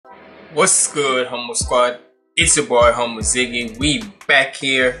What's good, Homo Squad? It's your boy Homo Ziggy. We back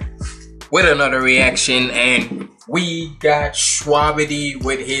here with another reaction, and we got Shwabadi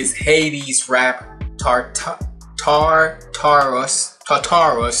with his Hades rap Tartarus,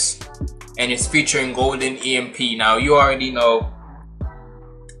 and it's featuring GoldenEMP. Now you already know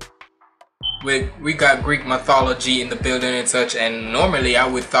we got Greek mythology in the building and such, and normally I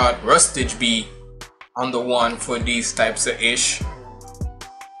would thought Rustage be on the one for these types of ish,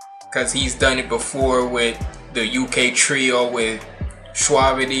 because he's done it before with the UK trio with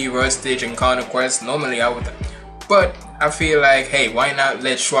Shwabadi, Rustage, and Conquest. Normally I would, but I feel like, hey, why not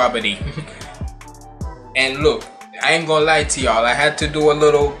let Shwabadi? And look, I ain't gonna lie to y'all, I had to do a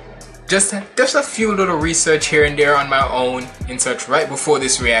little, just a few little research here and there on my own and such right before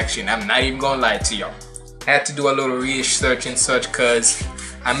this reaction. I'm not even gonna lie to y'all. I had to do a little research and such, cause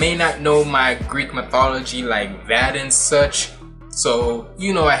I may not know my Greek mythology like that and such. So,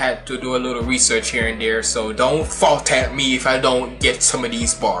 you know, I had to do a little research here and there, so don't fault at me if I don't get some of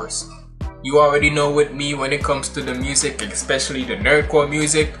these bars. You already know with me when it comes to the music, especially the nerdcore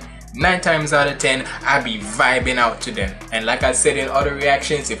music, 9 times out of 10, I be vibing out to them. And like I said in other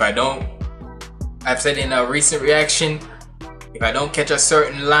reactions, I've said in a recent reaction, if I don't catch a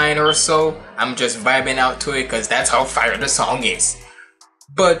certain line or so, I'm just vibing out to it because that's how fire the song is.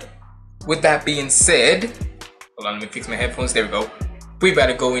 But with that being said, hold on, let me fix my headphones. There we go. We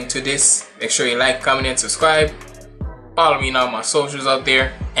better go into this. Make sure you like, comment, and subscribe. Follow me on all my socials out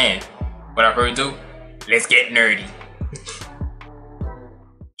there. And without further ado, let's get nerdy.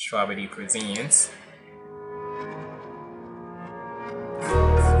 Shwabadi presents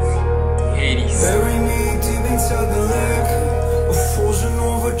Hades. Bury me deep inside the lake, a frozen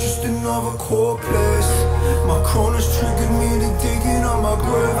over, just another core place. My chronos triggered me to digging on my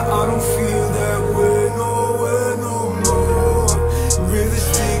grave. I don't feel that way, nowhere, no more. River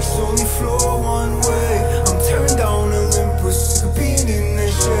Styx only flow one way. I'm tearing down Olympus, being in the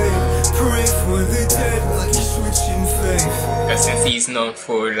shade. Pray for the dead, like you're switching faith. Since he's known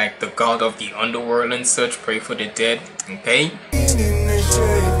for like the god of the underworld and such, pray for the dead, okay? Being in the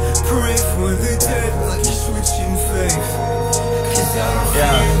shade, pray for the dead, like you're switching faith. It's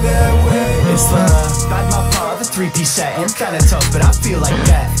the bad my part, the 3-piece set, and kinda tough, but I feel like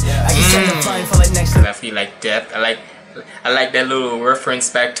death. I can send the flying for like next to I feel like death. I like that little reference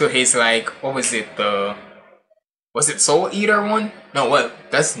back to his, like, what was it, was it Soul Eater one? No, what?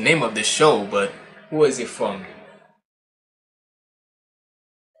 That's the name of the show, but who was it from?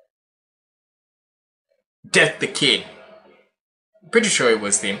 Death the Kid. Pretty sure it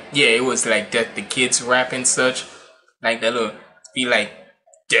was him. Yeah, it was like Death the Kid's rap and such. Like that little, be like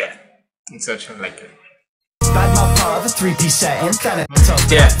death and such, like it. bad my part, the 3-piece set, and kinda tough,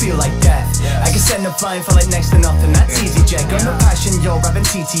 but I feel like death. I can send them flying for like next to nothing. That's easy, Jack. Got no passion, yo, rapping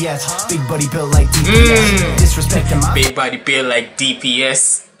TTS. Big body built like DPS. Disrespecting my big body built like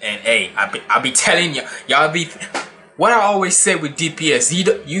DPS. And hey, I be telling y'all be. What I always say with DPS,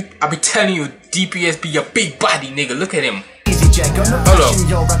 I be telling you, DPS be a big body nigga. Look at him. Easy, Jack. Got no passion,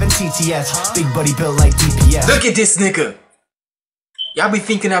 yo, rapping TTS. Big body built like DPS. Look at this nigga. Y'all be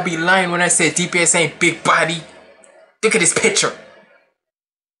thinking I be lying when I say DPS ain't big body. Look at this picture.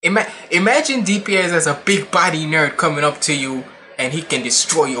 Imagine DPS as a big body nerd coming up to you and he can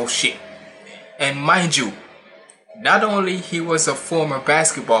destroy your shit. And mind you, not only he was a former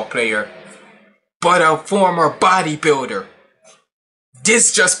basketball player, but a former bodybuilder.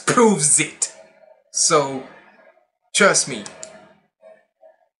 This just proves it. So, trust me.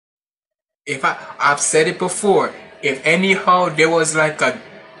 If I've said it before, if anyhow there was like a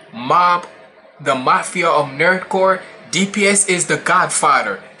mob, the mafia of nerdcore, DPS is the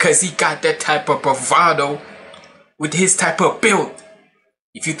godfather, cause he got that type of bravado with his type of build.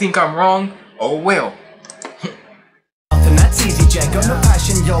 If you think I'm wrong, oh well. That's easy, Jack. Got no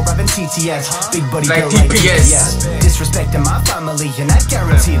passion, yo, rapping TTS. Big body like built DPS. Like disrespecting my family, and I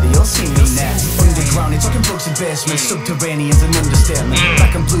guarantee that you'll see me next. Underground, it's talking books and basements. Subterranean's an understatement.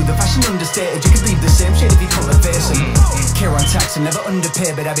 Black and blue, the fashion understated. You can leave the same shit if you come to face them. Care on tax, I'm never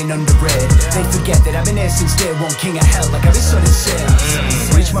underpaid, but I've been underrated. They forget that I've been here since day one. King of hell, like I've been sunning Satan.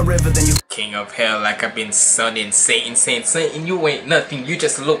 Reach my river, then you king of hell, like I've been sunning Satan. Satan, you ain't nothing. You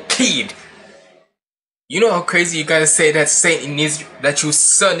just a little kid. You know how crazy you gotta say that Satan is, that you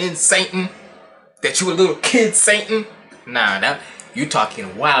sunning Satan? That you a little kid Satan? Nah, that you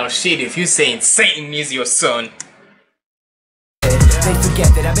talking wild shit if you saying Satan is your son. They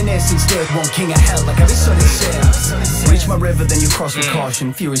forget that I've been here since day one. King of hell, like I've been sunning Satan. Reach my river, then you cross with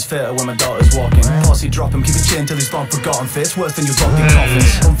caution. Fury's fatal when my daughter's walking. Posse drop him, keep it chained till he's born forgotten. Face worse than you rocked in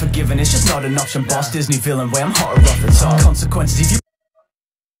coffins. Unforgiven, it's just not an option. Boss Disney villain, way I'm hotter off the top. Consequences if you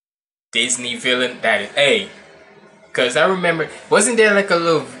Disney villain that is, hey, because I remember, wasn't there like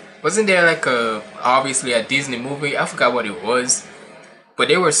a obviously a Disney movie, I forgot what it was, but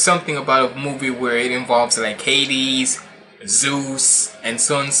there was something about a movie where it involves like Hades, Zeus, and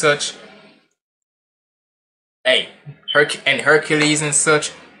so and such. Hey, Hercules and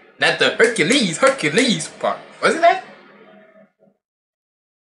such. Not the Hercules part. Wasn't that?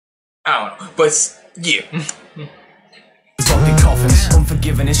 I don't know, but yeah. Coffins,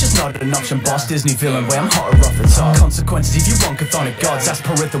 unforgiven, it's just not an option. Boss Disney villain, way I'm hotter off the top. Consequences if you want chthonic gods. That's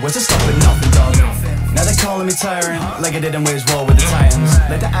Paritha, was it stopping nothing, dog? Now they're calling me tyrant, like I did in Way's War with the Titans.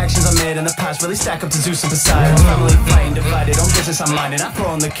 Like the actions I made in the past really stack up to Zeus and Poseidon. Family fighting divided, on business I'm minding. I throw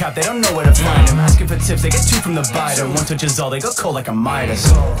on the cap, they don't know where to find him. Asking for tips, they get two from the biter. One touch is all, they go cold like a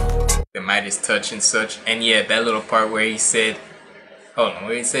Midas. The Midas touch and such. And yeah, that little part where he said, hold on,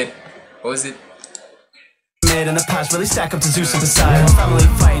 where he said, what was it? Made in the past really stack up to Zeus and Poseidon. Family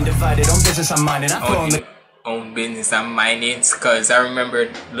fighting divided, on business I'm minding. I throw on the own business I'm minding, because I remember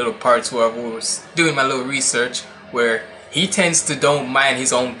little parts where I was doing my little research where he tends to don't mind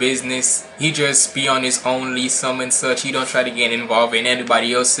his own business. He just be on his own lease, some and such. He don't try to get involved in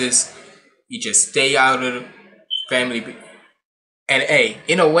anybody else's. He just stay out of the family. And hey,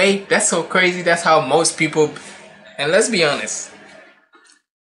 in a way, that's so crazy. That's how most people, and let's be honest,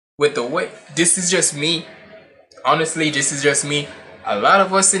 with the way, this is just me. Honestly, this is just me. A lot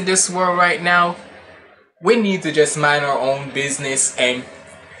of us in this world right now, we need to just mind our own business. And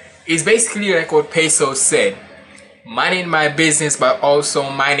it's basically like what Peso said. Minding my business, but also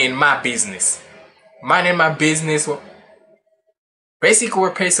minding my business. Minding my business. Basically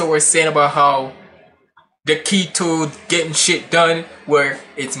what Peso was saying about how the key to getting shit done, where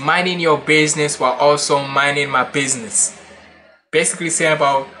it's minding your business while also minding my business. Basically saying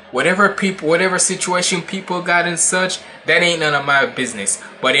about whatever situation people got and such, that ain't none of my business.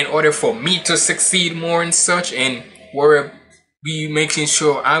 But in order for me to succeed more and such, and where be making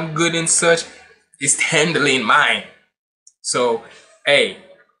sure I'm good and such, is handling mine. So, hey,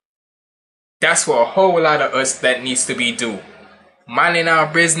 that's for a whole lot of us that needs to be do. Minding our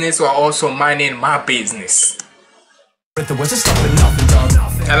business while also minding my business. And I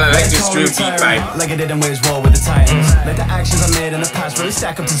like this drill beat vibe. Like I did in Way's War with the Titans. Like the actions I made in the past really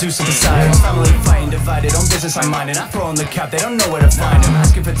stack up to Zeus and Poseidon. Family fighting divided, on business I'm minding. I throw on the cap, they don't know where to find him.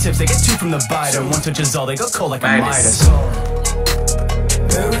 Asking for tips, they get two from the biter. One touch is all, they go cold like a Midas. And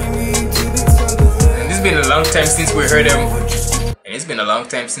it's been a long time since we heard him. And it's been a long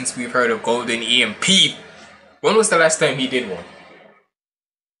time since we've heard of GoldenEMP. When was the last time he did one?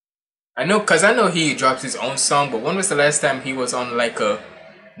 I know he drops his own song, but when was the last time he was on like a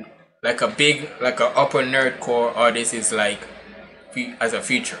upper nerdcore artist is like as a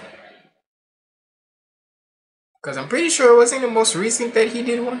feature? Because I'm pretty sure it wasn't the most recent that he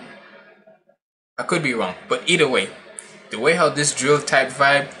did one. I could be wrong, but either way, the way how this drill type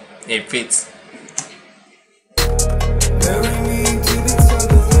vibe, it fits.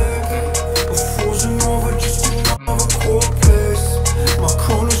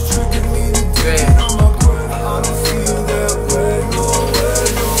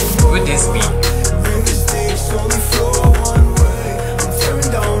 With this beat.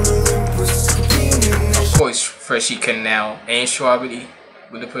 Of course, Freshie Canal and Shwabadi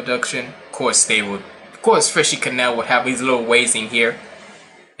with the production. Of course, Freshie Canal would have his little ways in here.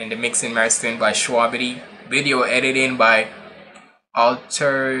 And the mixing mastering by Shwabadi. Video editing by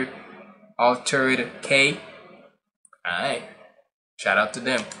Altered K. Alright. Shout out to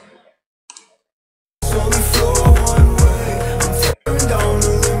them.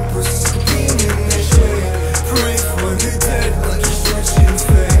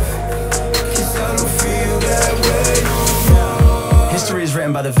 History is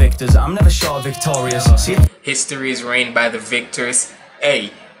written by the victors. I'm never short victorious. History is written by the victors.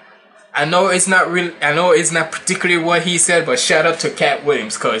 Hey, I know it's not particularly what he said, but shout out to Cat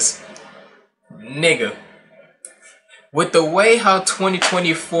Williams, cause nigga, with the way how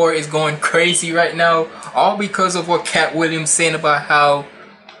 2024 is going crazy right now, all because of what Cat Williams saying about how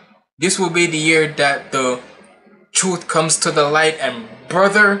this will be the year that the truth comes to the light. And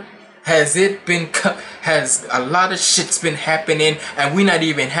brother, has a lot of shit's been happening, and we're not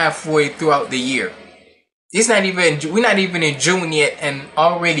even halfway throughout the year. We're not even in June yet, and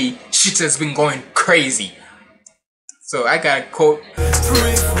already shit has been going crazy. So I got a quote.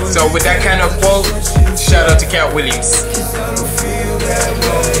 So with that kind of quote, shout out to Cat Williams.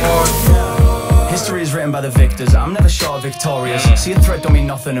 History is written by the victors. I'm never short victorious. See, a threat don't mean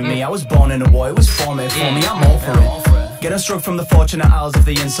nothing to me. I was born in a war, it was formed for me. I'm all for it. Getting struck from the fortunate isles of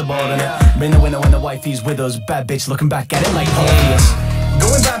the insubordinate. Bring the winner when the wifey's with us. Bad bitch looking back at it like obvious.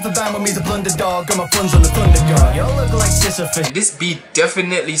 Going back for band with me, the blunder dog. Got my funds on the thunder god. Y'all look like Sisyphus. This beat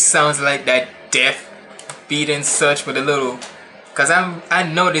definitely sounds like that death beat and such, with a little, cause I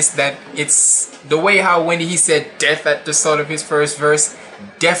noticed that it's the way how when he said death at the start of his first verse,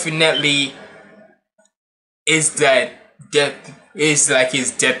 definitely is that death is like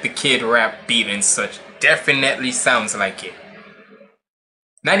his Death the Kid rap beat and such. Definitely sounds like it.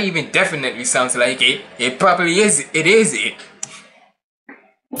 Not even definitely sounds like it. It probably is. It is it.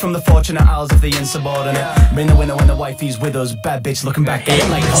 From the fortunate isles of the insubordinate, bring the winner when the wifey's with us. Bad bitch looking back at it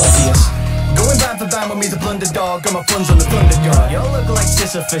like obvious. Going band for band with me, the blunder dog. Got my funds on the thunder god. Y'all look like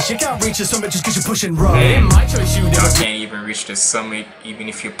Sisyphus. You can't reach the summit just cause you're pushing rock. It ain't my choice, you Y'all can't even reach the summit even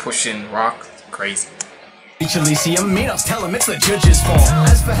if you're pushing rock. Crazy. Elysium, Minos, tell him it's the judge's fault.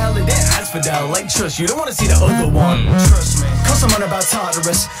 As for hell, it as for Dell. Like, trust, you don't want to see the other one. Trust me. Cause I'm on about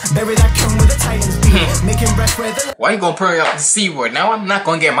Tartarus. Bury that king with a titan's beat. Making rest where the... Why you gonna put up the C word? Now I'm not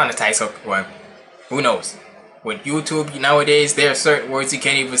gonna get monetized up. Well, who knows? With YouTube nowadays, there are certain words you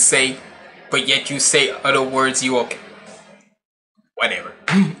can't even say, but yet you say other words you okay. Whatever.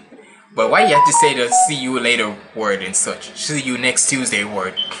 But why you have to say the see you later word and such? See you next Tuesday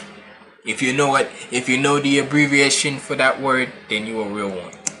word. If you know it, if you know the abbreviation for that word, then you a real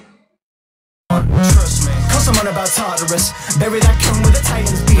one. Trust me. Cause I'm on about Tartarus. Bury that king with a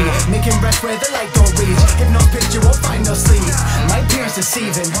titan's beat. Making rest where the light don't reach. If no picture, won't find no sleep. My peers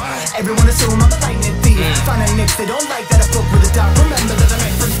deceiving. Everyone assume I'm a lightning thief. Finding nicks they don't like that I fuck with the dark. Remember that I'm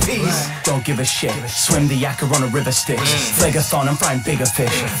meant for peace. Don't give a shit. Swim the yakka on a river Styx. Phlegathon, I'm frying bigger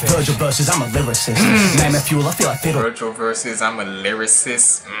fish. Virgil verses, I'm a lyricist. Name a fuel, I feel like fiddle. Virgil verses, I'm a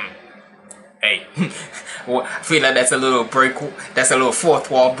lyricist. Hey, well, I feel like that's a little break. That's a little fourth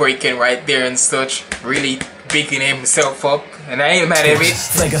wall breaking right there and such. Really bigging himself up, and I ain't mad at it.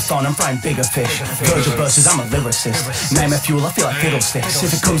 Phlegathon, I'm frying bigger fish. Virgil verses, I'm a lyricist. Name a fuel, I feel like fiddlesticks.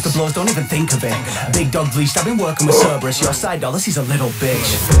 If it comes to blows, don't even think of it. Big dog bleached, I've been working with Cerberus. Your side dollars, he's a little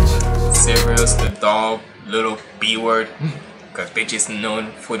bitch. Serious, the dog, little B word, cause bitch is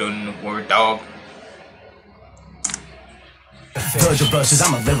known for the word dog. Virgil verses,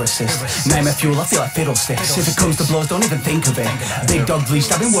 I'm a lyricist. Name a fuel, I feel like fiddlesticks. If it comes to blows, don't even think of it. Big dog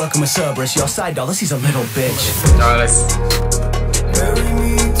bleached, I've been working with Cerberus. Your side dollars, he's a little bitch. Dollars.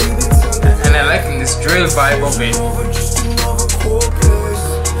 And I like this drill vibe of it.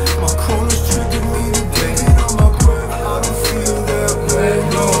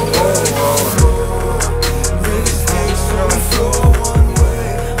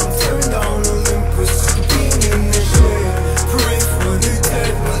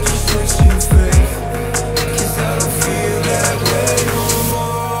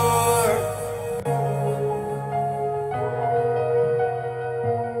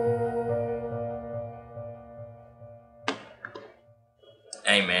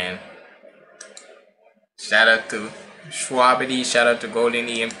 Hey man, shout out to Shwabadi, shout out to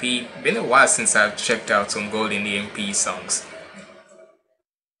GoldenEMP. Been a while since I've checked out some GoldenEMP songs.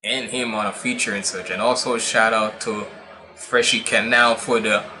 And him on a feature and such. And also shout out to Freshy Canal for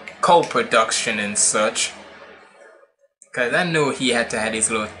the co-production and such. Cause I know he had to have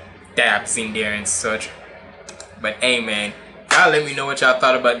his little dabs in there and such. But hey man, y'all let me know what y'all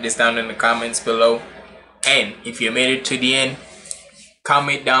thought about this down in the comments below. And if you made it to the end,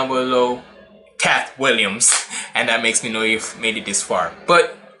 comment down below Kath Williams, and that makes me know you've made it this far.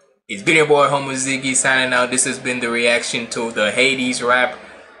 But it's been your boy Homo Ziggy signing out. This has been the reaction to the Hades rap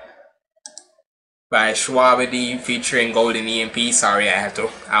by Shwabadi featuring GoldenEMP. Sorry, I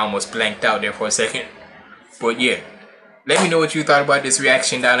almost blanked out there for a second. But yeah, let me know what you thought about this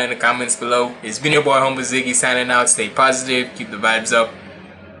reaction down in the comments below. It's been your boy Homo Ziggy signing out. Stay positive, keep the vibes up.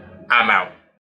 I'm out.